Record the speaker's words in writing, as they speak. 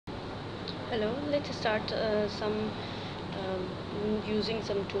Hello, let's start using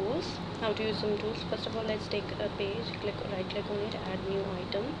some tools. How to use some tools. First of all, let's take a page, right click on it, add new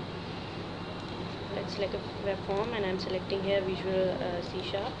item. Let's select a web form, and I'm selecting here Visual C#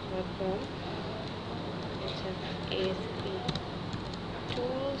 web form. Let's have ASP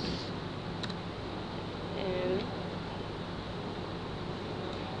tools and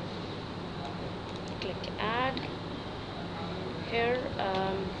click add. Here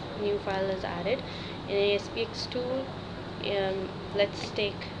new file is added in ASPX tool.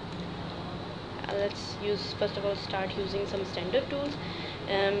 Let's use, first of all, start using some standard tools.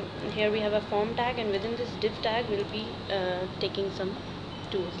 Here we have a form tag, and within this div tag we'll be taking some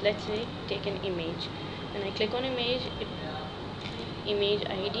tools. Let's say take an image. When I click on image, image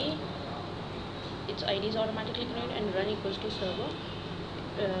ID, its ID is automatically created, and run equals to server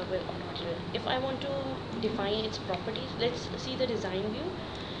will automatically. If I want to define its properties, let's see the design view.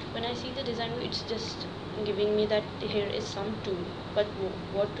 When I see the design view, it's just giving me that here is some tool, but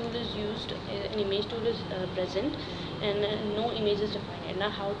what tool is used, an image tool is present, and no image is defined. Now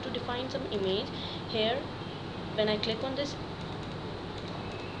how to define some image? Here when I click on this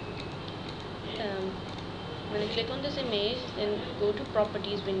image, then go to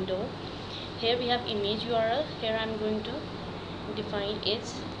properties window. Here we have image URL. Here I'm going to define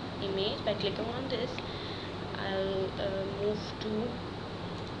its image. By clicking on this, I'll move to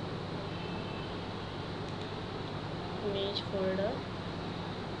image folder.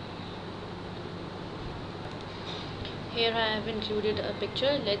 Here I have included a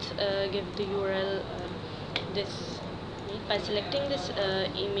picture. Let's give the URL this. By selecting this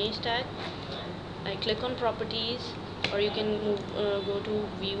image tag, I click on properties, or you can move, go to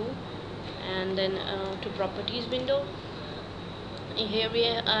view, and then to properties window. Here we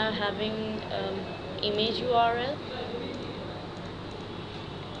are having image URL.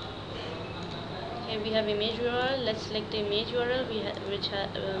 Here we have image URL. Let's select the image URL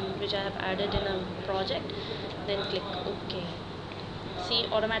which I have added in a project. Then click OK. See,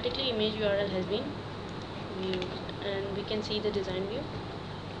 automatically image URL has been viewed, and we can see the design view.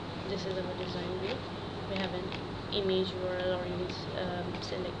 This is our design view. We have an image URL, or you can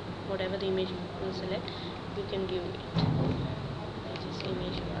select whatever the image you will select. You can view it. This is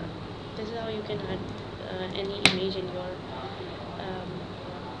image URL. This is how you can add any image in your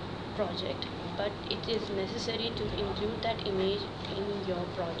project, but it is necessary to include that image in your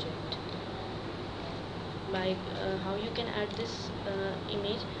project. By how you can add this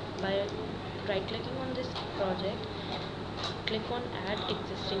image, by right clicking on this project, click on add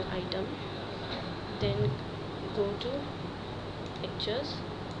existing item, then go to pictures,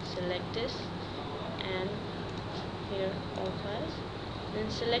 select this, and here all files, then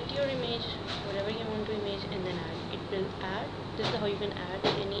select your image, whatever you want to image, and then add. It will add. This is how you can add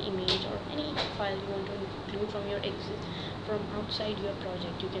any image or any file you want to include from outside your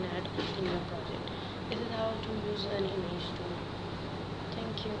project. You can add in your project. This is how to use an image tool.